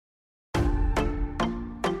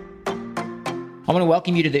I want to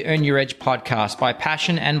welcome you to the Earn Your Edge podcast. By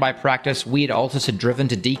passion and by practice, we at Altus are driven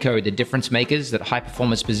to decode the difference makers that high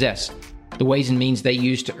performers possess, the ways and means they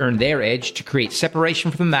use to earn their edge, to create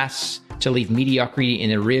separation from the mass, to leave mediocrity in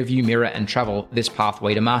the rearview mirror and travel this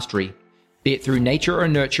pathway to mastery. Be it through nature or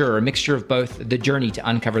nurture or a mixture of both, the journey to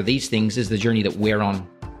uncover these things is the journey that we're on.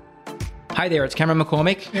 Hi there, it's Cameron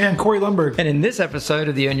McCormick. And Corey Lundberg. And in this episode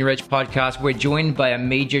of the Earn Your Edge podcast, we're joined by a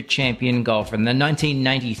major champion golfer, the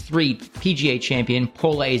 1993 PGA champion,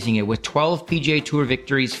 Paul Azinger, with 12 PGA Tour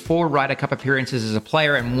victories, 4 Ryder Cup appearances as a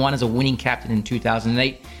player, and 1 as a winning captain in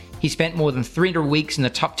 2008. He spent more than 300 weeks in the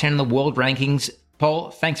top 10 of the world rankings.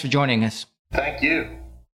 Paul, thanks for joining us. Thank you.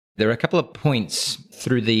 There are a couple of points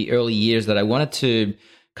through the early years that I wanted to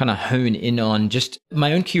kind of hone in on, just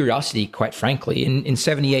my own curiosity, quite frankly. In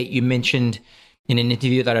 78, you mentioned in an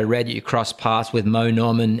interview that I read, you crossed paths with Mo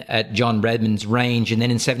Norman at John Redmond's range. And then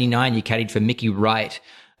in 79, you caddied for Mickey Wright,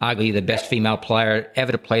 arguably the best female player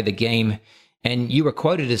ever to play the game. And you were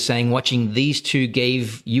quoted as saying, watching these two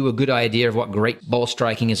gave you a good idea of what great ball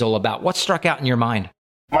striking is all about. What struck out in your mind?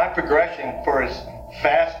 My progression for as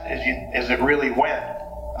fast as it really went,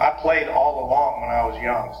 I played all along when I was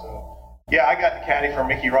young. So yeah, I got the caddy for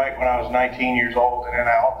Mickey Wright when I was 19 years old, and then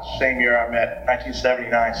the same year I met,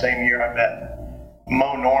 1979, same year I met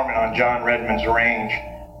Mo Norman on John Redmond's range,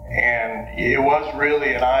 and it was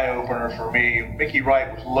really an eye-opener for me. Mickey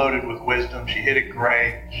Wright was loaded with wisdom. She hit it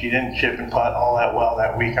great. She didn't chip and putt all that well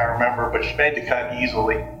that week, I remember, but she made the cut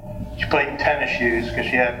easily. She played in tennis shoes because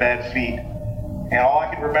she had bad feet, and all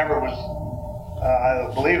I could remember was, I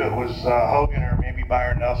believe it was Hogan or maybe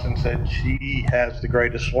Byron Nelson said she has the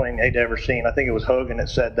greatest swing they'd ever seen. I think it was Hogan that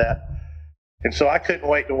said that. And so I couldn't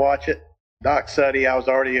wait to watch it. Doc Suddy, I was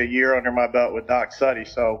already a year under my belt with Doc Suddy,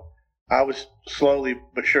 so I was slowly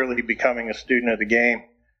but surely becoming a student of the game.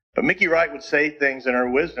 But Mickey Wright would say things in her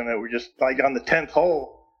wisdom that were just like on the 10th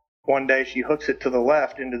hole, one day she hooks it to the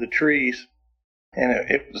left into the trees, and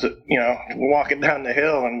it was, we're walking down the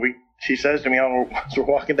hill, and she says to me, as we're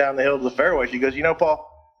walking down the hill to the fairway, she goes, Paul,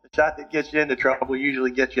 the shot that gets you into trouble usually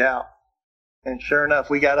gets you out. And sure enough,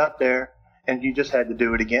 we got up there, and you just had to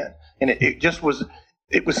do it again. And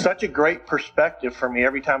it was such a great perspective for me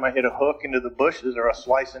every time I hit a hook into the bushes or a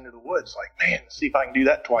slice into the woods. Like, man, let's see if I can do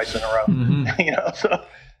that twice in a row. Mm-hmm. So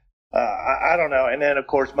I don't know. And then, of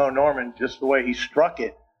course, Mo Norman, just the way he struck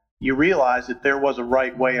it, you realize that there was a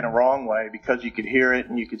right way and a wrong way because you could hear it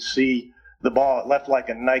and you could see the ball. It left like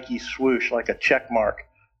a Nike swoosh, like a check mark.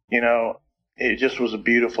 It just was a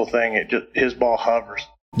beautiful thing. His ball hovers.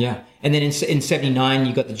 Yeah. And then in 79,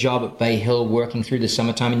 you got the job at Bay Hill working through the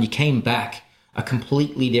summertime, and you came back a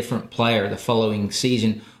completely different player the following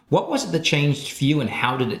season. What was it that changed for you, and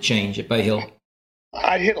how did it change at Bay Hill?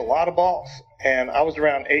 I hit a lot of balls, and I was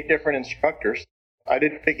around 8 different instructors. I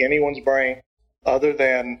didn't pick anyone's brain other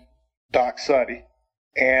than Doc Suddy.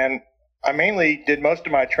 And I mainly did most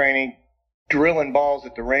of my training drilling balls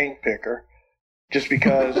at the range picker just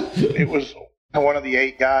because it was one of the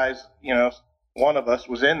 8 guys, one of us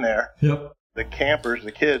was in there. Yep. The campers,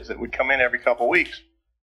 the kids that would come in every couple of weeks.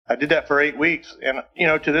 I did that for 8 weeks. And,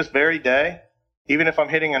 to this very day, even if I'm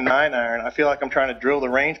hitting a 9-iron, I feel like I'm trying to drill the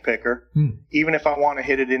range picker, even if I want to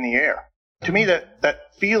hit it in the air. To me,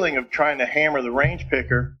 that feeling of trying to hammer the range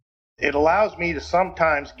picker, it allows me to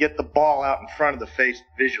sometimes get the ball out in front of the face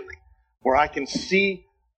visually, where I can see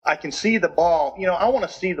the ball. I want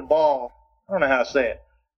to see the ball. I don't know how to say it.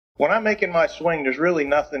 When I'm making my swing, there's really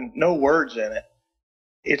no words in it.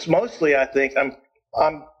 It's mostly, I think, I'm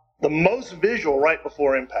the most visual right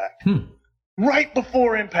before impact. Right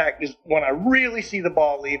before impact is when I really see the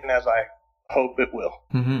ball leaving, as I hope it will.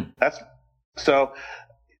 Mm-hmm. I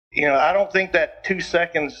don't think that 2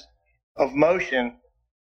 seconds of motion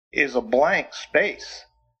is a blank space.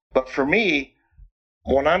 But for me,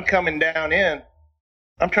 when I'm coming down in,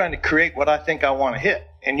 I'm trying to create what I think I want to hit.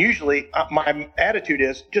 And usually my attitude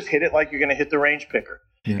is just hit it like you're going to hit the range picker.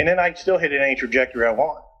 Yeah. And then I can still hit it any trajectory I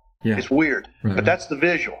want. Yeah. It's weird, but that's the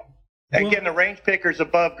visual. And getting the range pickers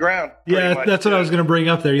above ground. Yeah, that's what I was going to bring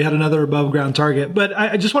up there. You had another above ground target. But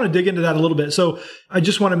I just want to dig into that a little bit. So I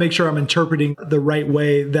just want to make sure I'm interpreting the right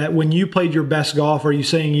way, that when you played your best golf, are you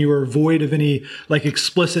saying you were void of any like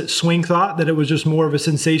explicit swing thought, that it was just more of a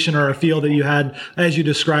sensation or a feel that you had, as you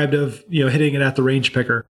described, of hitting it at the range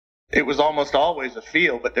picker? It was almost always a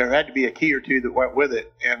feel, but there had to be a key or two that went with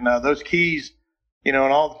it. And those keys, and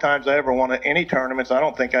all the times I ever won at any tournaments, I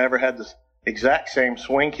don't think I ever had this exact same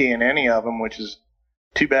swing key in any of them, which is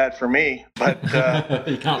too bad for me. But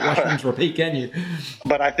you can't rush and repeat, can you?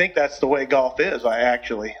 But I think that's the way golf is.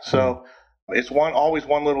 So it's always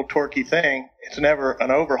one little torquey thing. It's never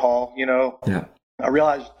an overhaul. Yeah. I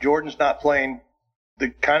realize Jordan's not playing the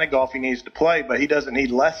kind of golf he needs to play, but he doesn't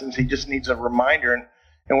need lessons. He just needs a reminder.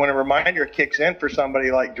 And when a reminder kicks in for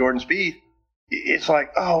somebody like Jordan Spieth, it's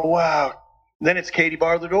like, oh, wow. Then it's Katie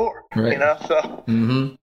bar the door, right. you know?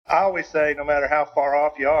 So I always say, no matter how far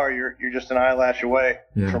off you are, you're just an eyelash away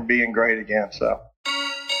from being great again. So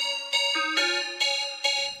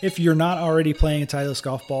if you're not already playing a Titleist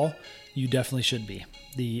golf ball, you definitely should be.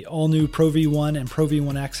 The all-new Pro V1 and Pro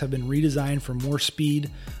V1X have been redesigned for more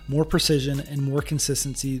speed, more precision, and more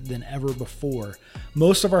consistency than ever before.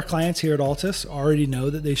 Most of our clients here at Altus already know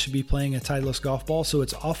that they should be playing a Titleist golf ball, so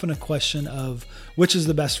it's often a question of which is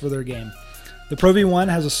the best for their game. The Pro V1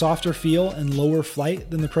 has a softer feel and lower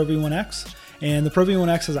flight than the Pro V1X, and the Pro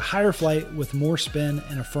V1X has a higher flight with more spin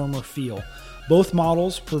and a firmer feel. Both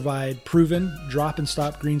models provide proven drop and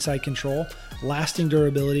stop greenside control, lasting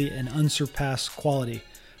durability, and unsurpassed quality.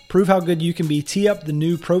 Prove how good you can be. Tee up the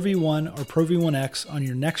new Pro V1 or Pro V1X on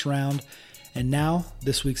your next round. And now,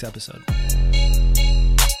 this week's episode.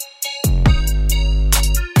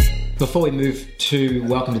 Before we move to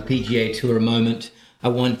Welcome to the PGA Tour a moment, I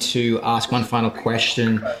want to ask one final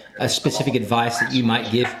question, a specific advice that you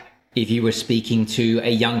might give if you were speaking to a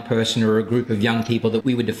young person or a group of young people that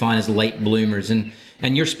we would define as late bloomers. And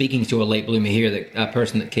you're speaking to a late bloomer here, a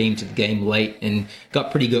person that came to the game late and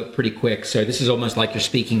got pretty good pretty quick. So this is almost like you're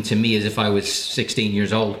speaking to me as if I was 16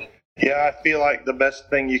 years old. Yeah, I feel like the best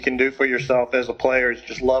thing you can do for yourself as a player is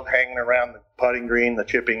just love hanging around the putting green, the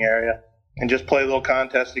chipping area, and just play a little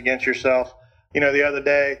contest against yourself. You know, the other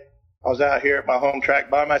day I was out here at my home track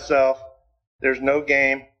by myself. There's no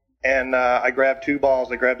game. And I grabbed two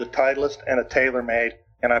balls. I grabbed a Titleist and a TaylorMade,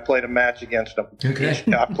 and I played a match against them. Okay.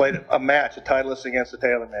 I played a match, a Titleist against a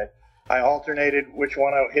TaylorMade. I alternated which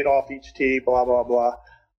one I would hit off each tee, blah, blah, blah.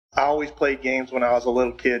 I always played games when I was a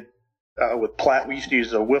little kid we used to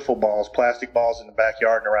use wiffle balls, plastic balls in the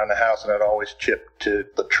backyard and around the house, and I'd always chip to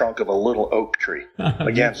the trunk of a little oak tree.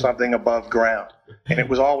 Again, something above ground. And it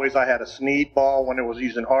was always, I had a Snead ball when it was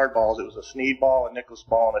using hard balls. It was a Snead ball, a Nicklaus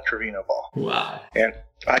ball, and a Trevino ball. Wow. And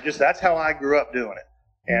that's how I grew up doing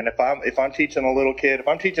it. And if I'm teaching a little kid, if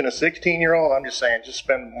I'm teaching a 16-year-old, I'm just saying, just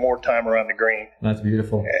spend more time around the green. That's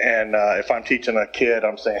beautiful. And if I'm teaching a kid,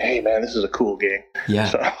 I'm saying, hey, man, this is a cool game. Yeah.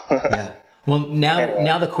 So, yeah. Well,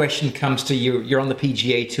 now the question comes to you. You're on the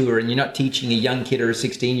PGA Tour, and you're not teaching a young kid or a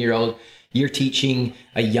 16-year-old. You're teaching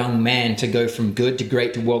a young man to go from good to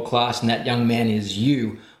great to world class, and that young man is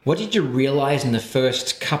you. What did you realize in the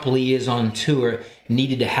first couple of years on tour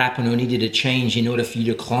needed to happen or needed to change in order for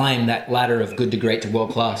you to climb that ladder of good to great to world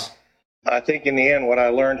class? I think in the end, what I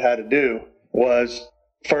learned how to do was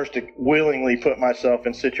first to willingly put myself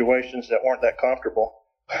in situations that weren't that comfortable.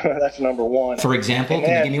 That's number one. For example,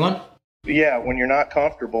 can you give me one? Yeah, when you're not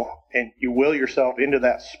comfortable and you will yourself into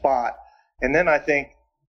that spot. And then I think,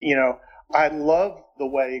 you know, I love the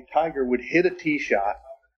way Tiger would hit a tee shot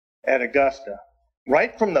at Augusta.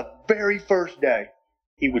 Right from the very first day,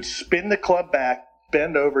 he would spin the club back,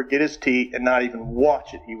 bend over, get his tee, and not even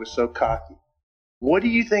watch it. He was so cocky. What do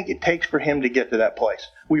you think it takes for him to get to that place?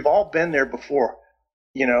 We've all been there before,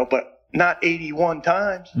 you know, but not 81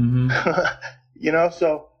 times. Mm-hmm. You know,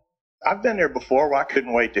 so I've been there before where I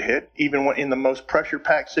couldn't wait to hit, even when in the most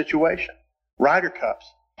pressure-packed situation. Ryder Cups.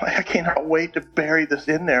 I cannot wait to bury this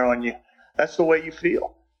in there on you. That's the way you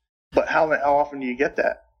feel. But how often do you get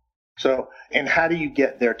that? So, and how do you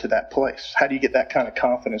get there to that place? How do you get that kind of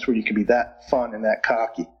confidence where you can be that fun and that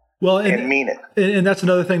cocky? Well, and mean it. And that's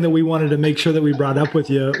another thing that we wanted to make sure that we brought up with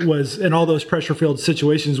you was in all those pressure-filled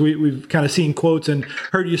situations, we've kind of seen quotes and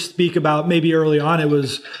heard you speak about maybe early on it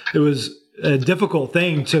was a difficult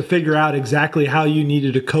thing to figure out exactly how you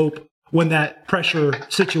needed to cope when that pressure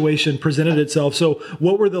situation presented itself. So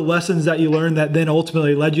what were the lessons that you learned that then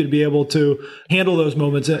ultimately led you to be able to handle those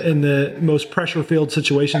moments in the most pressure-filled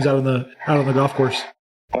situations out on the golf course?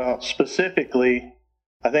 Well, specifically,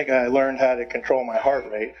 I think I learned how to control my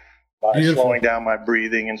heart rate by Beautiful. slowing down my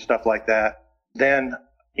breathing and stuff like that. Then,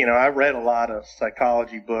 you know, I read a lot of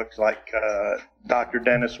psychology books like Dr.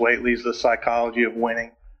 Dennis Waitley's The Psychology of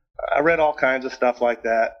Winning. I read all kinds of stuff like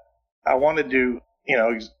that. I wanted to, you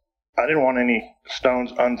know, I didn't want any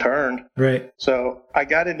stones unturned. Right. So I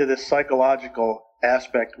got into this psychological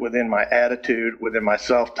aspect within my attitude, within my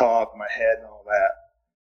self-talk, my head and all that.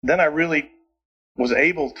 Then I really was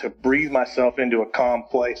able to breathe myself into a calm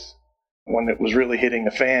place when it was really hitting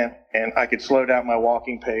the fan, and I could slow down my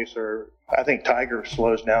walking pace, or I think Tiger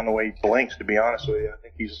slows down the way he blinks, to be honest with you. I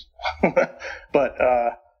think he's but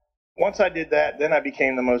once I did that, then I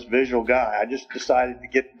became the most visual guy. I just decided to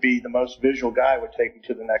get to be the most visual guy would take me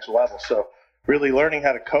to the next level. So really learning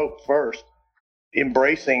how to cope first,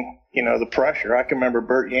 embracing the pressure. I can remember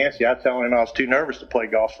Bert Yancey. I telling him I was too nervous to play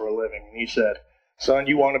golf for a living. And he said, "Son,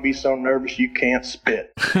 you want to be so nervous you can't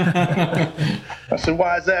spit." I said,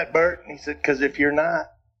 "Why is that, Bert?" And he said, "Because if you're not,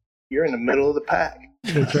 you're in the middle of the pack."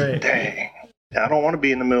 That's right. Dang. I don't want to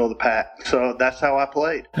be in the middle of the pack. So that's how I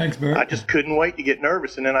played. Thanks, Bert. I just couldn't wait to get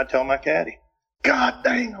nervous. And then I tell my caddy, "God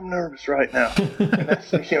dang, I'm nervous right now." And that's,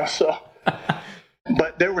 so.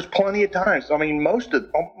 But there was plenty of times. I mean, most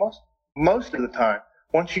of the time,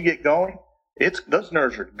 once you get going, those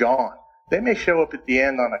nerves are gone. They may show up at the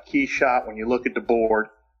end on a key shot when you look at the board,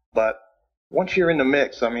 but once you're in the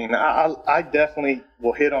mix, I mean, I definitely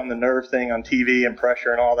will hit on the nerve thing on TV and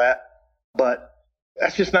pressure and all that, but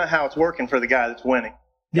that's just not how it's working for the guy that's winning.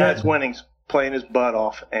 The guy that's winning's playing his butt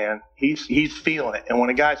off, and he's feeling it. And when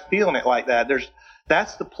a guy's feeling it like that,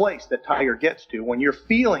 that's the place that Tiger gets to, when you're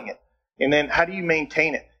feeling it. And then how do you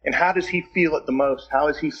maintain it? And how does he feel it the most? How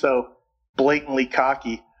is he so blatantly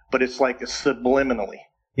cocky, but it's like a subliminally?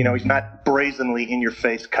 He's not brazenly in your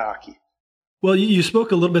face cocky. Well, you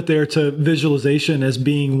spoke a little bit there to visualization as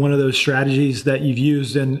being one of those strategies that you've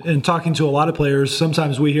used. And talking to a lot of players,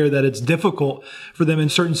 sometimes we hear that it's difficult for them in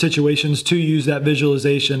certain situations to use that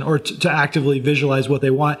visualization or to actively visualize what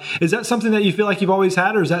they want. Is that something that you feel like you've always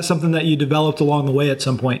had, or is that something that you developed along the way at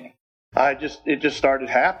some point? It just started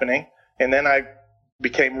happening. And then I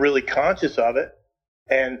became really conscious of it.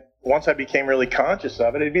 And once I became really conscious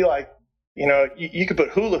of it, it'd be like, you could put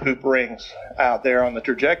hula hoop rings out there on the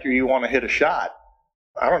trajectory you want to hit a shot.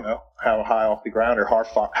 I don't know how high off the ground or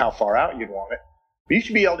how far out you'd want it. But you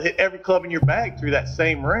should be able to hit every club in your bag through that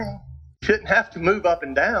same ring. You shouldn't have to move up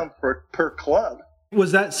and down per club.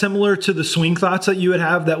 Was that similar to the swing thoughts that you would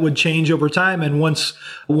have that would change over time? And once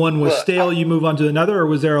one was stale, you move on to another? Or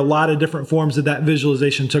was there a lot of different forms that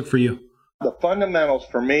visualization took for you? The fundamentals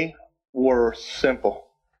for me were simple.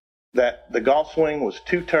 That the golf swing was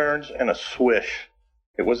 2 turns and a swish.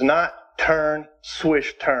 It was not turn,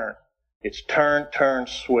 swish, turn. It's turn, turn,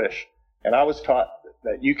 swish. And I was taught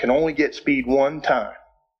that you can only get speed one time.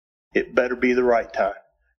 It better be the right time.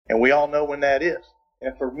 And we all know when that is.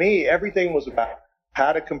 And for me, everything was about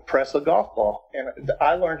how to compress a golf ball. And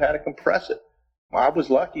I learned how to compress it. I was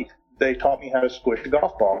lucky. They taught me how to squish a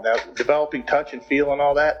golf ball. Now, developing touch and feel and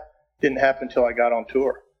all that didn't happen until I got on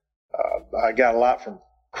tour. I got a lot from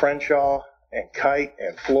Crenshaw and Kite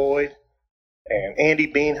and Floyd, and Andy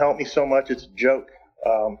Bean helped me so much it's a joke.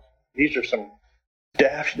 These are some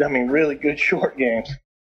really good short games.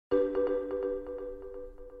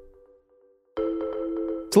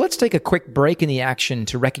 So let's take a quick break in the action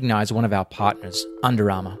to recognize one of our partners, Under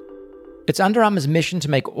Armour. It's Under Armour's mission to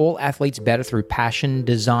make all athletes better through passion,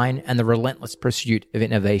 design, and the relentless pursuit of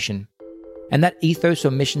innovation. And that ethos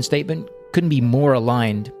or mission statement couldn't be more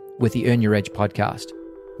aligned with the Earn Your Edge podcast.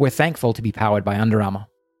 We're thankful to be powered by Under Armour.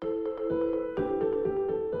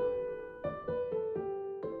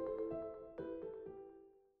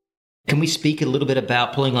 Can we speak a little bit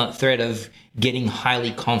about pulling on that thread of getting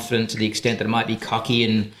highly confident to the extent that it might be cocky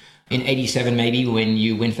in 87 maybe when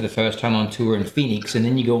you win for the first time on tour in Phoenix, and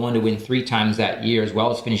then you go on to win 3 times that year as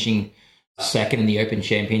well as finishing second in the Open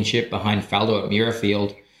Championship behind Faldo at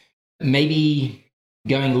Muirfield. Maybe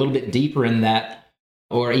going a little bit deeper in that,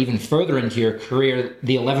 or even further into your career,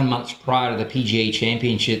 the 11 months prior to the PGA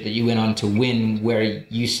Championship that you went on to win, where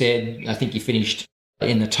you said, I think you finished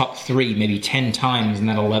in the top 3 maybe 10 times in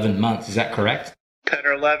that 11 months. Is that correct? 10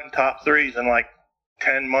 or 11 top 3s in like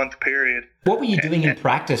 10-month period. What were you doing in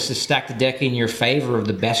practice to stack the deck in your favor of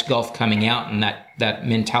the best golf coming out and that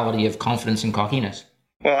mentality of confidence and cockiness?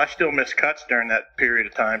 Well, I still missed cuts during that period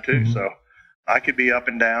of time too, so I could be up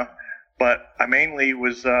and down. But I mainly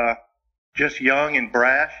was just young and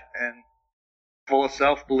brash and full of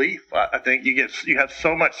self-belief. I think you have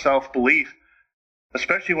so much self-belief,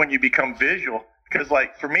 especially when you become visual. Because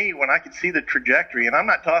like for me, when I could see the trajectory, and I'm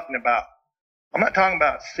not talking about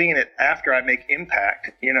seeing it after I make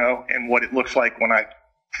impact, and what it looks like when I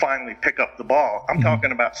finally pick up the ball. I'm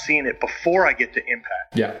talking about seeing it before I get to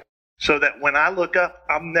impact. Yeah. So that when I look up,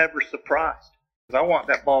 I'm never surprised. Because I want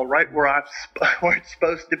that ball right where it's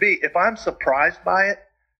supposed to be. If I'm surprised by it,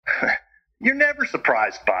 you're never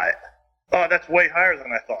surprised by it. Oh, that's way higher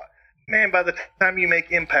than I thought. Man, by the time you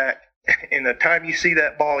make impact and the time you see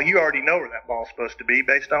that ball, you already know where that ball's supposed to be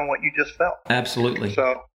based on what you just felt. Absolutely.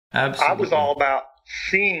 So I was all about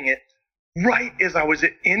seeing it right as I was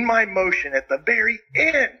in my motion at the very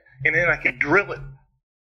end. And then I could drill it,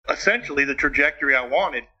 essentially the trajectory I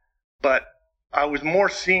wanted. But I was more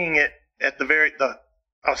seeing it at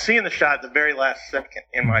I was seeing the shot at the very last second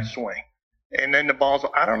in my swing. And then the ball's,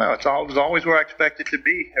 I don't know, it was always where I expected it to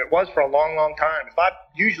be. It was for a long, long time.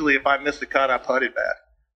 If I miss the cut, I putted bad.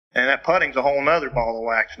 And that putting's a whole nother ball of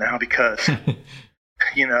wax now because,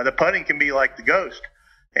 the putting can be like the ghost,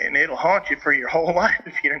 and it'll haunt you for your whole life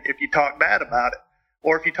if you talk bad about it,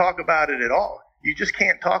 or if you talk about it at all. You just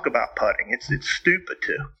can't talk about putting. It's stupid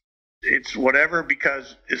to. It's whatever,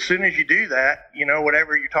 because as soon as you do that,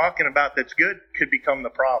 whatever you're talking about that's good could become the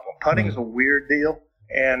problem. Putting is a weird deal,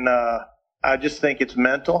 and I just think it's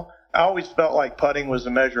mental. I always felt like putting was a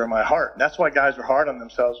measure of my heart. And that's why guys are hard on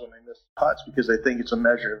themselves when they miss putts, because they think it's a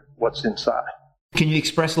measure of what's inside. Can you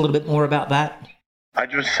express a little bit more about that? I'm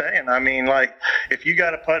just saying, if you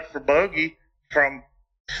got a putt for bogey from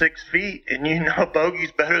 6 feet and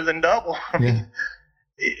bogey's better than double,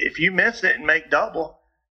 if you miss it and make double,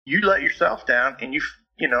 you let yourself down, and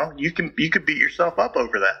you could beat yourself up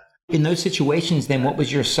over that. In those situations, then, what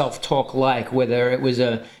was your self-talk like, whether it was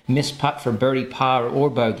a missed putt for birdie, par, or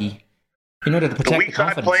bogey, in order to protect the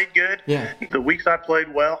confidence? The weeks I played good, the weeks I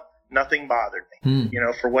played well, nothing bothered me.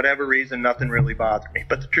 For whatever reason, nothing really bothered me.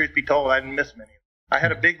 But the truth be told, I didn't miss many. I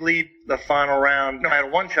had a big lead the final round. No, I had a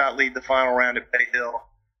one-shot lead the final round at Bay Hill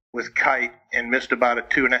with Kite and missed about a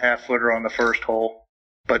 2.5-footer on the first hole,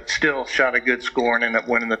 but still shot a good score and ended up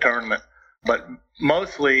winning the tournament. But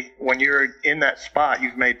mostly, when you're in that spot,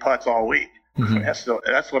 you've made putts all week. Mm-hmm.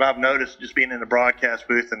 That's what I've noticed, just being in the broadcast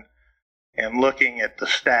booth and looking at the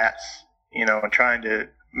stats, and trying to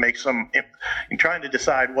trying to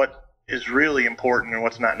decide what is really important and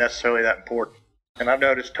what's not necessarily that important. And I've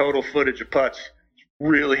noticed total footage of putts is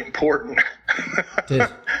really important.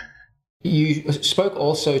 You spoke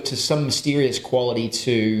also to some mysterious quality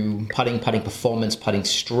to putting performance, putting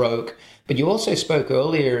stroke. But you also spoke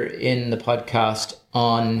earlier in the podcast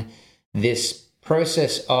on this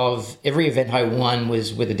process of every event I won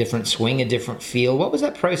was with a different swing, a different feel. What was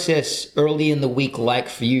that process early in the week like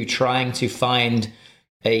for you, trying to find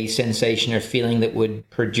a sensation or feeling that would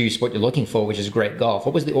produce what you're looking for, which is great golf?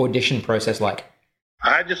 What was the audition process like?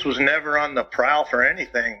 I just was never on the prowl for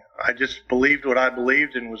anything. I just believed what I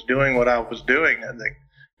believed and was doing what I was doing. And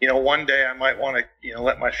one day I might want to,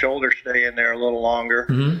 let my shoulder stay in there a little longer.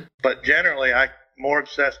 Mm-hmm. But generally, I'm more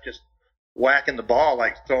obsessed just whacking the ball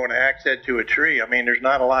like throwing an axe head to a tree. There's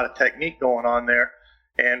not a lot of technique going on there.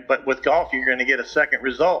 But with golf, you're going to get a second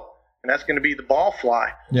result, and that's going to be the ball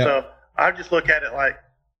fly. Yep. So I just look at it like,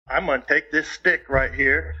 I'm going to take this stick right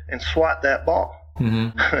here and swat that ball.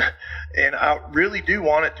 Mm-hmm. And I really do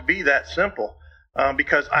want it to be that simple.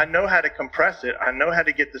 Because I know how to compress it. I know how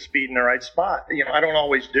to get the speed in the right spot. I don't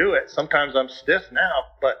always do it. Sometimes I'm stiff now,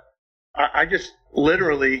 but I just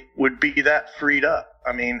literally would be that freed up.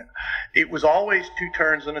 It was always 2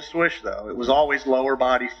 turns and a swish, though. It was always lower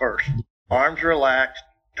body first. Arms relaxed,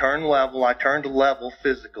 turn level. I turned level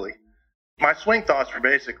physically. My swing thoughts were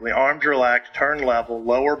basically arms relaxed, turn level,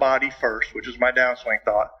 lower body first, which is my downswing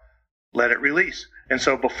thought. Let it release. And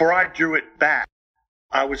so before I drew it back,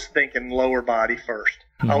 I was thinking lower body first.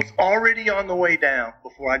 Mm-hmm. I was already on the way down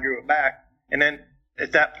before I drew it back. And then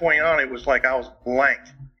at that point on, it was like I was blank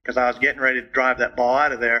because I was getting ready to drive that ball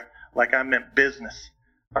out of there like I meant business.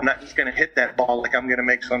 I'm not just going to hit that ball like I'm going to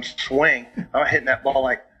make some swing. I'm hitting that ball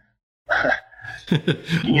like,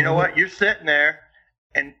 you know what? You're sitting there,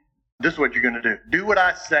 and this is what you're going to do. Do what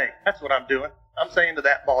I say. That's what I'm doing. I'm saying to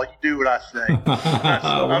that ball, you do what I say.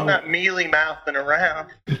 I'm not mealy-mouthing around.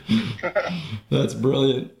 That's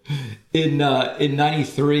brilliant. In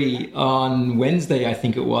 93, on Wednesday, I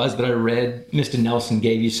think it was, that I read, Mr. Nelson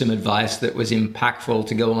gave you some advice that was impactful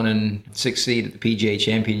to go on and succeed at the PGA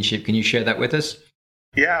Championship. Can you share that with us?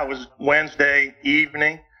 Yeah, it was Wednesday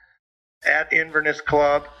evening at Inverness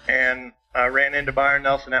Club, and I ran into Byron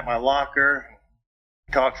Nelson at my locker,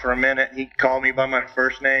 talked for a minute. He called me by my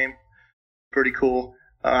first name. Pretty cool.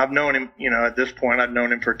 I've known him, at this point, I've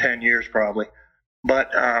known him for 10 years probably.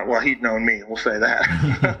 But, he'd known me, we'll say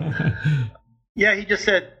that. Yeah, he just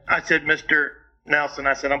said, I said, Mr. Nelson,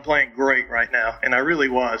 I said, I'm playing great right now. And I really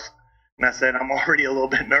was. And I said, I'm already a little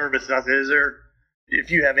bit nervous. I said,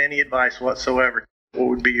 if you have any advice whatsoever, what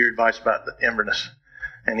would be your advice about the Inverness?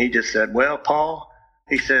 And he just said, well, Paul,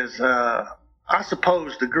 he says, I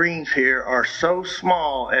suppose the greens here are so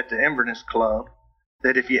small at the Inverness Club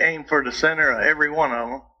that if you aim for the center of every one of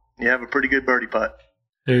them, you have a pretty good birdie putt.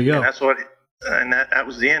 There you go. And that's that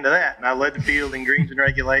was the end of that. And I led the field in greens and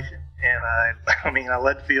regulation. And I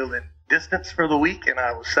led the field in distance for the week, and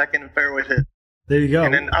I was second in fairway hit. There you go.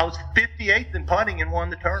 And then I was 58th in putting and won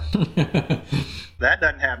the tournament. That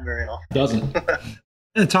doesn't happen very often. Doesn't.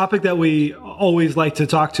 A topic that we always like to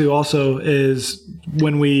talk to also is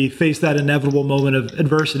when we face that inevitable moment of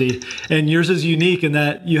adversity. And yours is unique in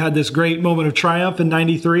that you had this great moment of triumph in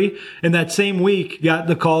 93. And that same week got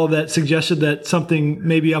the call that suggested that something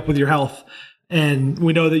may be up with your health. And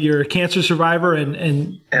we know that you're a cancer survivor,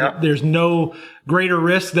 and there's no greater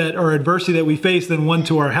risk that or adversity that we face than one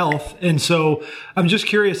to our health. And so I'm just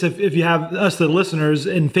curious if you have us, the listeners,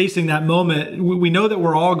 in facing that moment, we know that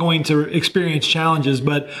we're all going to experience challenges,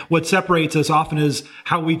 but what separates us often is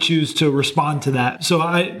how we choose to respond to that. So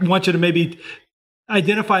I want you to maybe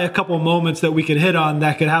identify a couple of moments that we could hit on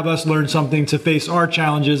that could have us learn something to face our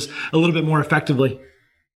challenges a little bit more effectively.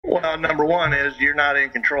 Well, number one is you're not in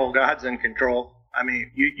control. God's in control. I mean,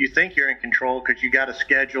 you think you're in control because you got a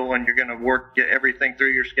schedule and you're going to get everything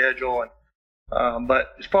through your schedule. And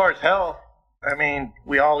but as far as health, I mean,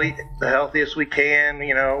 we all eat the healthiest we can,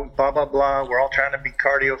 blah, blah, blah. We're all trying to be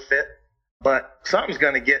cardio fit. But something's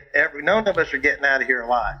going to get none of us are getting out of here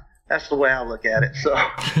alive. That's the way I look at it. So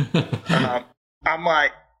I'm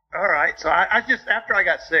like, all right. So I just, after I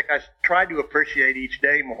got sick, I tried to appreciate each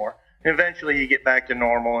day more. Eventually you get back to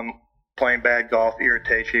normal, and playing bad golf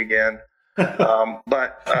irritates you again.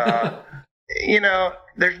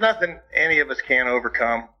 There's nothing any of us can't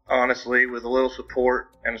overcome, honestly, with a little support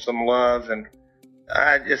and some love. And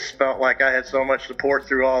I just felt like I had so much support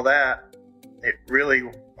through all that. It really,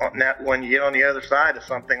 when you get on the other side of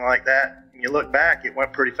something like that, and you look back, it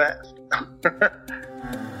went pretty fast.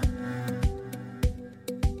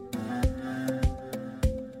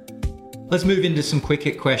 Let's move into some quick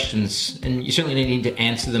hit questions, and you certainly need to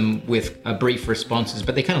answer them with brief responses,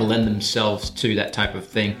 but they kind of lend themselves to that type of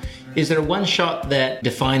thing. Is there one shot that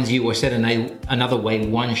defines you, or said another way,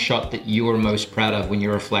 one shot that you are most proud of when you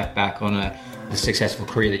reflect back on the successful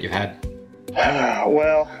career that you've had?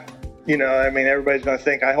 Well, everybody's going to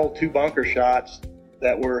think I hold 2 bunker shots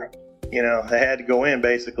that were, they had to go in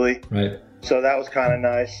basically. Right. So that was kind of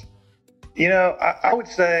nice. I would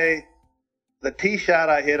say the tee shot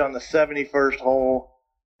I hit on the 71st hole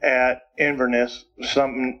at Inverness was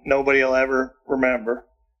something nobody will ever remember.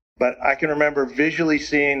 But I can remember visually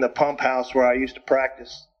seeing the pump house where I used to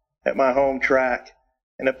practice at my home track.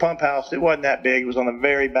 And the pump house, it wasn't that big. It was on the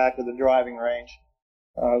very back of the driving range.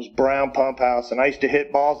 It was a brown pump house, and I used to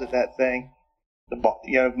hit balls at that thing.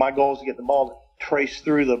 My goal is to get the ball to trace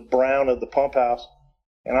through the brown of the pump house.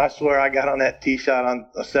 And I swear I got on that tee shot on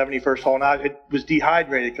the 71st hole, and I was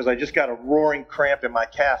dehydrated because I just got a roaring cramp in my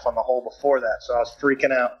calf on the hole before that, so I was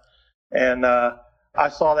freaking out. And I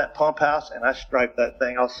saw that pump house, and I striped that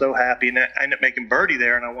thing. I was so happy, and I ended up making birdie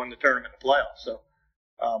there, and I won the tournament in the playoffs. So,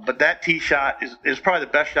 but that tee shot is probably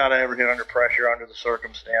the best shot I ever hit under pressure, under the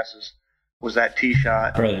circumstances, was that tee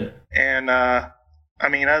shot. Brilliant. And,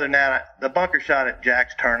 other than that, the bunker shot at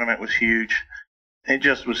Jack's tournament was huge. It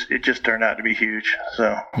just turned out to be huge.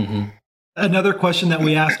 So Another question that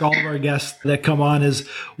we ask all of our guests that come on is,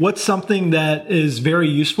 what's something that is very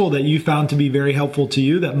useful that you found to be very helpful to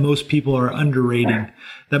you that most people are underrating,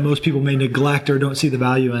 that most people may neglect or don't see the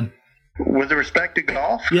value in? With respect to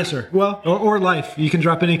golf? Yes, sir. Well, or life. You can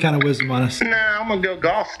drop any kind of wisdom on us. I'm going to go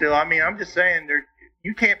golf still. I'm just saying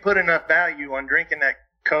you can't put enough value on drinking that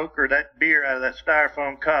Coke or that beer out of that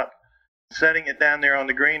styrofoam cup, setting it down there on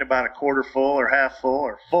the green about a quarter full or half full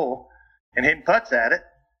or full, and hitting putts at it,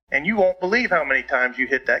 and you won't believe how many times you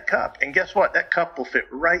hit that cup. And guess what? That cup will fit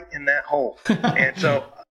right in that hole. And so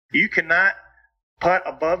you cannot putt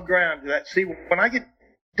above ground. See, when I get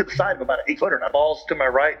to the side of about an 8-footer, and the ball's to my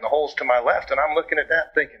right and the hole's to my left, and I'm looking at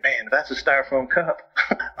that thinking, man, if that's a styrofoam cup,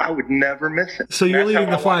 I would never miss it. So you're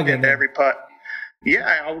leaving the flag in every putt.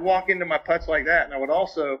 Yeah, I would walk into my putts like that, and I would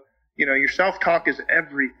also, your self-talk is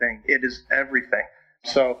everything. It is everything.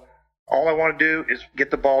 So all I want to do is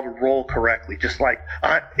get the ball to roll correctly, just like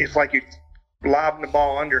it's like you're lobbing the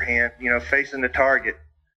ball underhand, facing the target,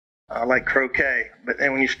 like croquet. But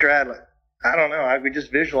then when you straddle it, I don't know, I would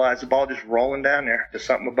just visualize the ball just rolling down there to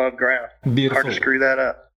something above ground. Beautiful. Hard to screw that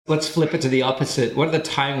up. Let's flip it to the opposite. What are the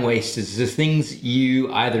time wasters, the things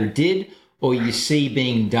you either did or you see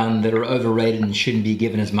being done that are overrated and shouldn't be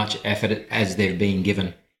given as much effort as they're being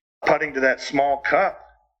given? Putting to that small cup.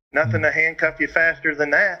 Nothing to handcuff you faster than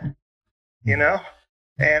that,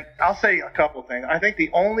 And I'll say a couple of things. I think the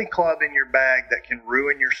only club in your bag that can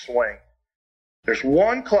ruin your swing, there's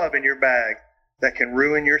one club in your bag that can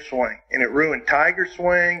ruin your swing, and it ruined Tiger's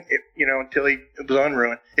swing, until it was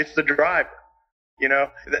unruined. It's the driver.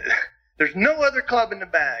 There's no other club in the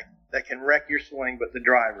bag that can wreck your swing but the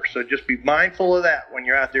driver. So just be mindful of that when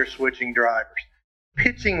you're out there switching drivers.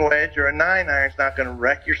 Pitching wedge or a 9-iron's not going to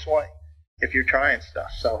wreck your swing if you're trying stuff.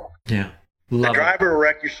 So yeah, the driver will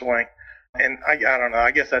wreck your swing. And I don't know.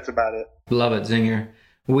 I guess that's about it. Love it, Zinger.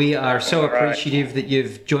 We are so appreciative that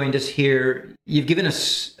you've joined us here. You've given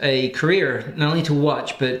us a career, not only to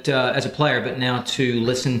watch, but as a player, but now to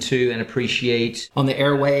listen to and appreciate on the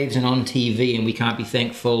airwaves and on TV. And we can't be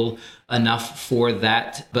thankful enough for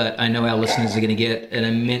that. But I know our listeners are going to get an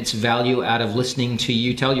immense value out of listening to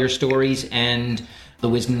you tell your stories and the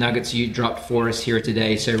wisdom nuggets you dropped for us here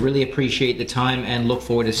today. So really appreciate the time and look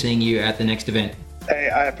forward to seeing you at the next event. Hey,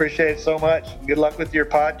 I appreciate it so much. Good luck with your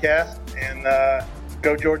podcast, and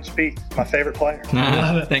go Jordan Spieth, my favorite player.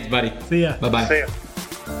 Thanks, buddy. See ya. Bye-bye. See ya.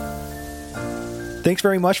 Thanks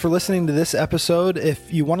very much for listening to this episode.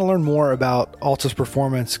 If you want to learn more about Altus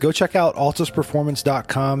Performance, go check out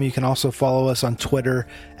altusperformance.com. You can also follow us on Twitter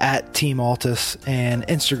at Team Altus and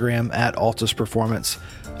Instagram at Altus Performance.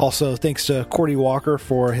 Also, thanks to Cordy Walker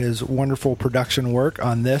for his wonderful production work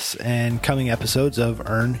on this and coming episodes of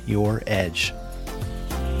Earn Your Edge.